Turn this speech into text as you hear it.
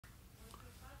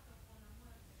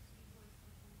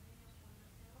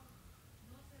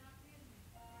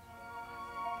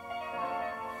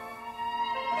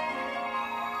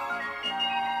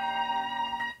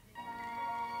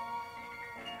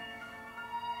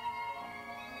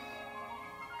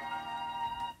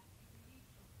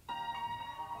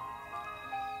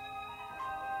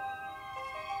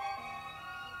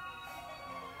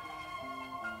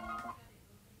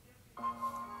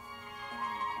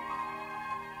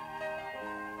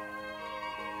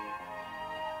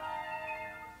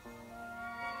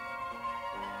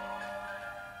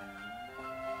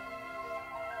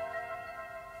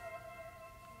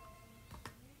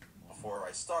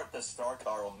I start this Dark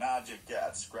Arle Nadja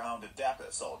Gets Grounded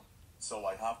episode, so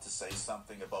I have to say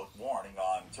something about warning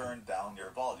on turn down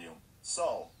your volume.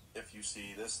 So, if you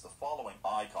see the following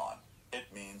icon, it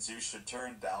means you should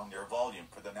turn down your volume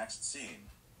for the next scene.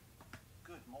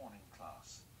 Good morning,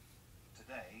 class.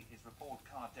 Today is report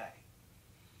card day.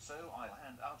 So I'll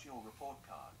hand out your report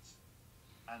cards.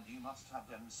 And you must have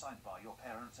them signed by your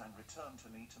parents and return to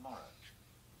me tomorrow.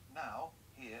 Now,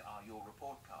 here are your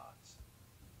report cards.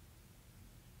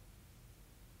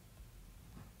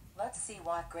 Let's see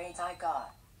what grades I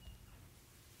got.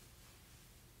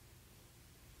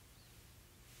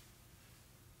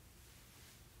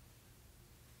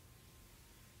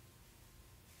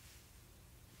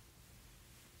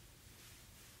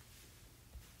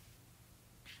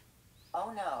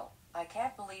 Oh no, I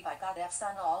can't believe I got F's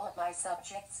on all of my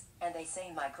subjects, and they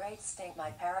say my grades stink.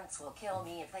 My parents will kill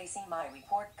me if they see my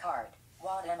report card.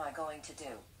 What am I going to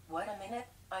do? Wait a minute,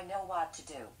 I know what to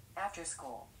do. After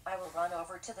school, I will run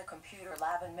over to the computer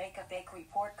lab and make a fake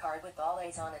report card with all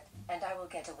A's on it, and I will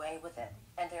get away with it.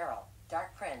 And Arle,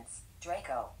 Dark Prince,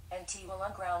 Draco, and T will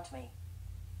unground me.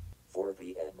 4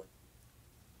 p.m.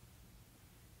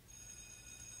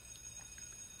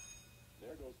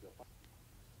 There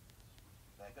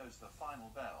goes the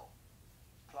final bell.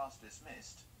 Class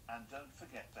dismissed, and don't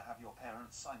forget to have your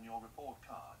parents sign your report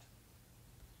card.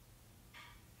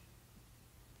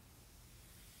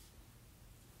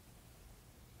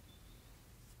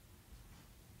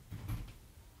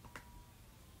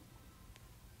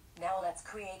 Now let's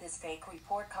create this fake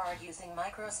report card using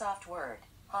Microsoft Word.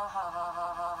 Ha ha ha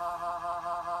ha ha ha ha ha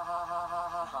ha ha ha ha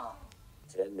ha ha.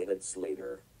 10 minutes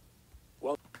later.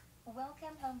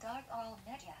 Welcome home, Dark Arle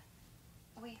Nadja.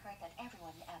 We heard that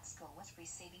everyone at school was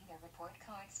receiving their report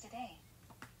cards today.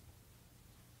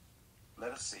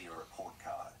 Let us see your report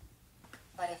card.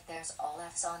 But if there's all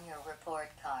F's on your report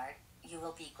card, you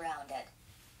will be grounded.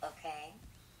 Okay?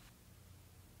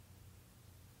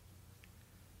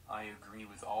 I agree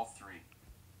with all three.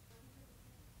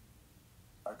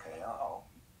 Okay, Arle.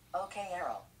 Okay,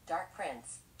 Arle, Dark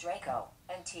Prince, Draco,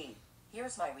 and T.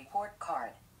 Here's my report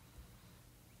card.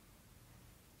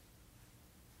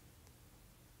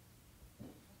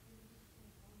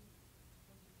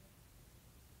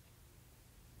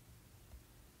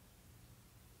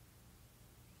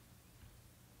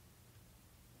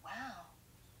 Wow.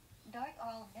 Dark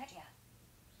Arle Nadja,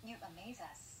 you amaze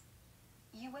us.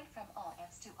 You went from all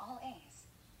F's to all A's.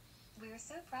 We're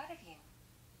so proud of you.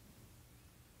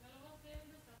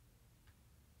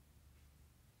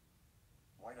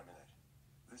 Wait a minute.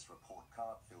 This report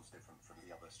card feels different from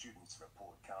the other students'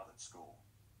 report card at school.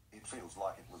 It feels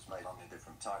like it was made on a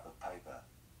different type of paper.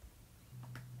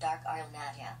 Dark Arle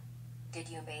Nadja, did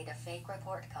you made a fake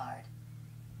report card?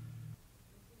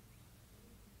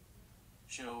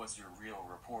 Show us your real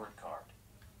report card.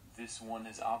 This one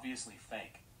is obviously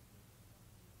fake.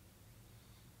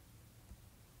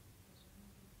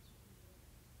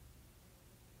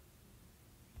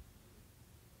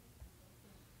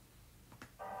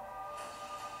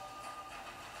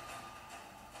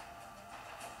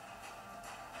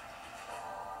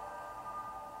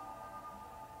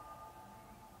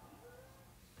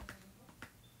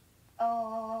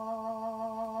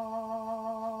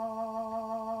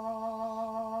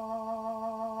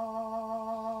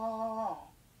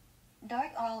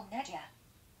 Dark Arle Nadja,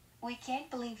 we can't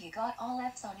believe you got all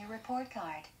F's on your report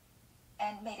card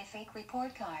and made a fake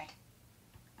report card.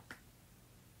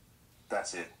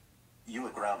 That's it. You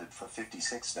were grounded for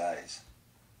 56 days.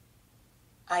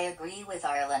 I agree with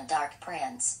Arle and Dark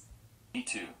Prince. Me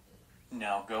too.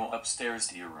 Now go upstairs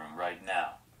to your room right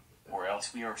now, or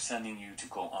else we are sending you to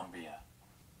Columbia.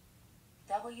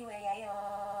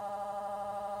 WAAO.